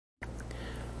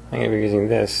I'm going to be using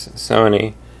this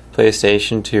Sony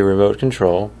PlayStation 2 remote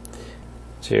control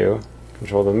to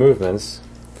control the movements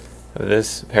of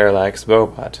this parallax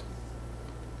Boe-Bot.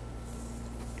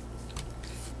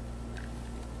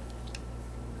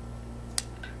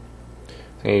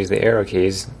 I'm going to use the arrow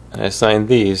keys and assign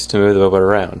these to move the Boe-Bot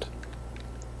around.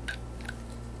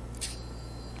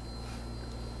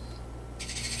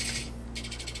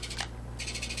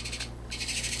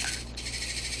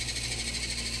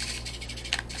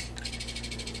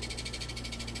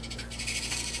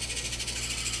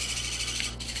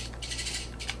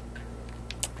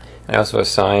 I also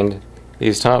assigned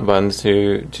these top buttons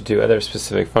to do other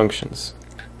specific functions.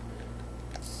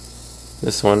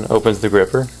 This one opens the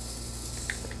gripper,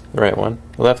 the right one.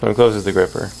 The left one closes the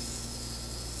gripper.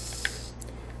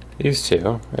 These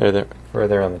two,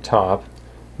 further on the top,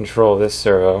 control this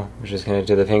servo, which is connected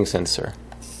to the ping sensor.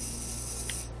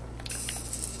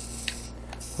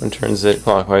 One turns it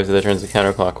clockwise, the other turns it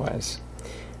counterclockwise.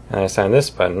 And I assign this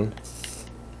button,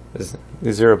 the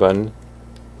 0 button,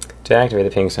 to activate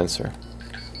the ping sensor,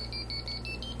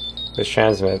 which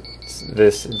transmits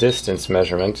this distance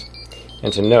measurement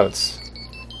into notes.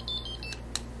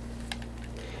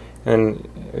 And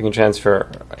we can transfer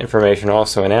information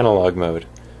also in analog mode.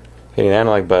 Hitting the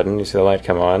analog button, you see the light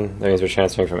come on. That means we're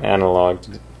transferring from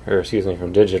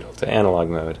from digital to analog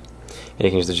mode. And you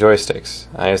can use the joysticks.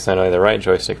 I assign only the right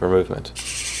joystick for movement.